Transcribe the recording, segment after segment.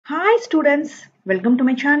Hi students, welcome to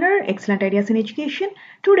my channel Excellent Ideas in Education.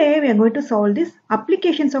 Today we are going to solve this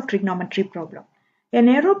applications of trigonometry problem. An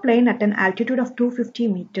aeroplane at an altitude of 250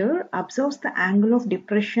 meter observes the angle of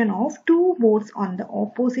depression of two boats on the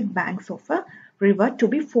opposite banks of a river to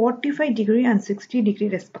be 45 degree and 60 degree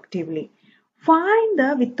respectively. Find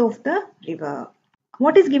the width of the river.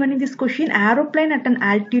 What is given in this question? Aeroplane at an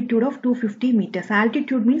altitude of 250 meters.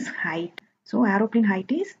 Altitude means height. So aeroplane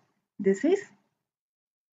height is, this is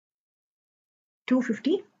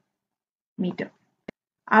 250 meter.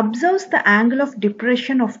 Observes the angle of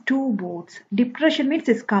depression of two boats. Depression means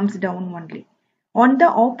it comes down only. On the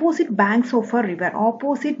opposite banks of a river.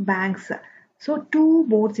 Opposite banks. So two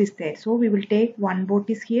boats is there. So we will take one boat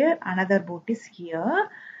is here, another boat is here.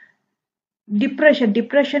 Depression.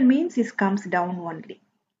 Depression means it comes down only.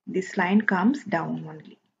 This line comes down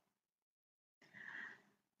only.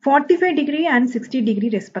 45 degree and 60 degree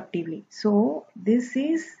respectively. So this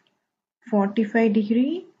is 45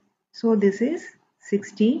 degree. So this is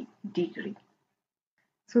 60 degree.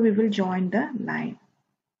 So we will join the line.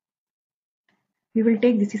 We will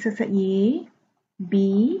take this is as A,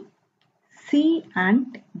 B, C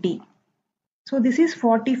and D. So this is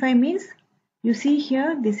 45 means you see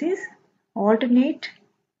here this is alternate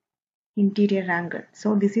interior angle.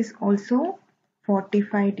 So this is also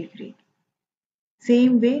 45 degree.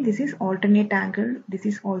 Same way this is alternate angle. This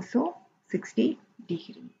is also 60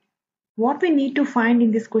 degree. What we need to find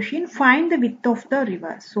in this question? Find the width of the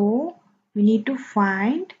river. So we need to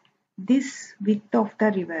find this width of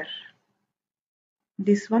the river.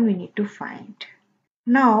 This one we need to find.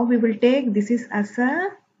 Now we will take this is as a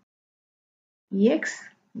x.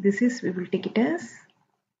 This is we will take it as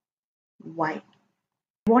y.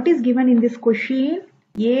 What is given in this question?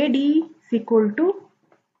 AD is equal to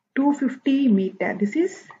 250 meter. This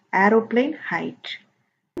is aeroplane height.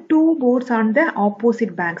 Two boats on the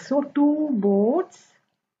opposite bank. So two boats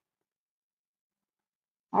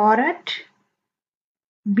are at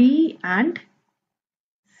B and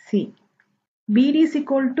C. BD is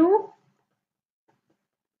equal to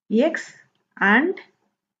X and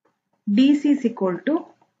DC is equal to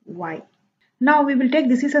Y. Now we will take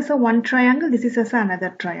this is as a one triangle, this is as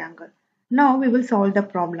another triangle. Now we will solve the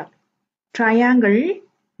problem. Triangle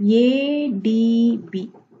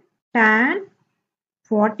ADB. Tan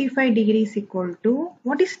 45 degrees equal to,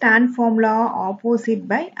 what is tan formula? Opposite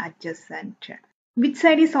by adjacent. Which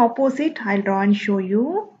side is opposite? I'll draw and show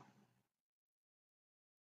you.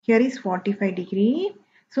 Here is 45 degree.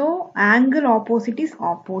 So angle opposite is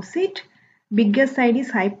opposite. Bigger side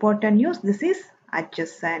is hypotenuse. This is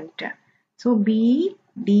adjacent. So B,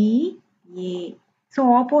 D, A.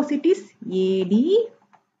 So opposite is AD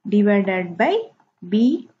divided by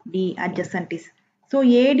BD. Adjacent is. So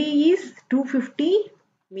AD is 250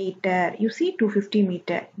 meter. You see 250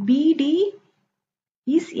 meter. BD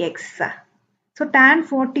is X. So tan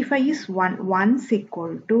 45 is 1. 1 is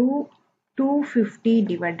equal to 250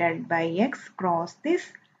 divided by x. Cross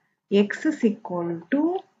this. X is equal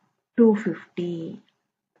to 250.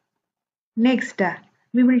 Next,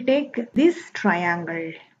 we will take this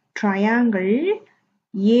triangle. Triangle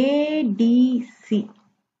ADC.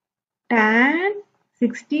 Tan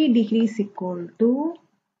 60 degrees equal to,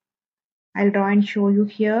 I'll draw and show you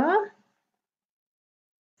here.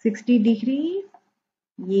 60 degree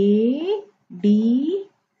ADC.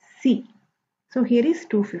 So here is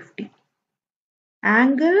 250.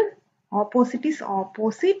 Angle opposite is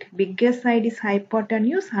opposite. Bigger side is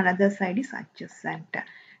hypotenuse. Another side is adjacent.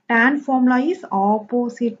 Tan formula is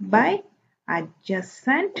opposite by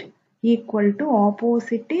adjacent equal to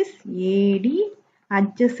opposite is AD.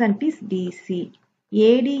 Adjacent is DC.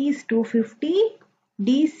 AD is 250.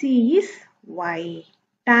 DC is Y.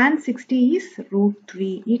 Tan 60 is root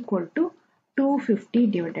 3 equal to 250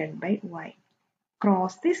 divided by Y.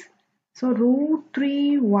 Cross this. So root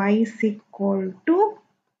 3 y is equal to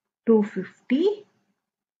 250.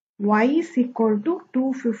 Y is equal to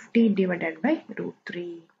 250 divided by root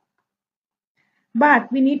 3.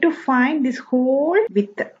 But we need to find this whole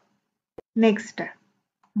width. Next,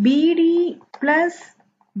 BD plus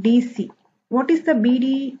DC. What is the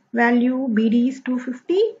BD value? BD is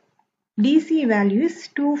 250. DC value is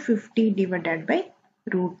 250 divided by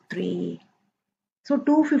root 3. So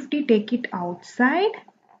 250 take it outside.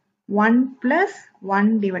 1 plus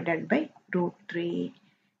 1 divided by root 3.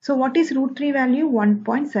 So what is root 3 value?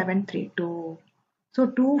 1.732. So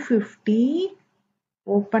 250,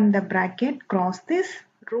 open the bracket, cross this,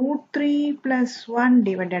 root 3 plus 1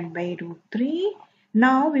 divided by root 3.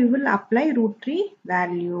 Now we will apply root 3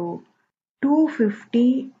 value.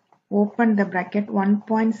 250 open the bracket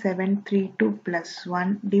 1.732 plus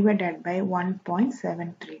 1 divided by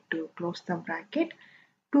 1.732, close the bracket.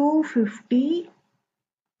 250,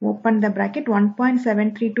 open the bracket,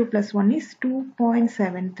 1.732 plus 1 is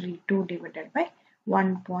 2.732 divided by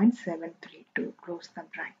 1.732, close the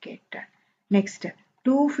bracket. Next,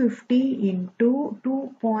 250 into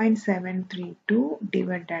 2.732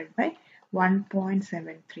 divided by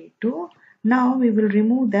 1.732. Now we will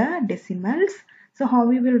remove the decimals. So how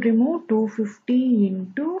we will remove 250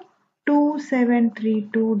 into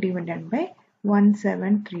 2732 divided by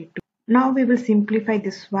 1732. Now we will simplify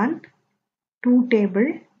this one. 2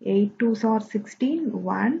 table, 8 2s are 16,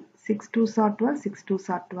 1, 6 2s are 12, 6 2s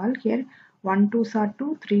are 12. Here 1 2s are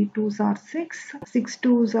 2, 3 2s are 6, 6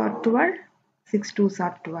 2s are 12, 6 2s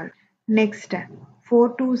are 12. Next,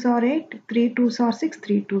 4 2s are 8, 3 2s are 6,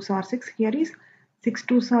 3 2s are 6. Here is 6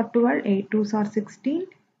 2s are 12, 8 2s are 16,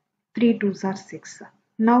 3 2s are 6.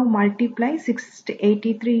 Now multiply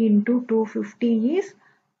 683 into 250 is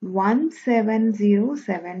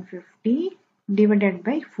 170750 divided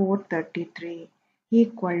by 433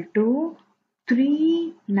 equal to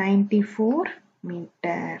 394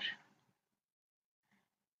 meter.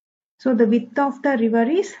 So the width of the river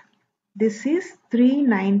is, this is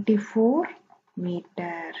 394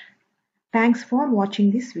 meter. Thanks for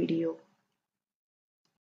watching this video.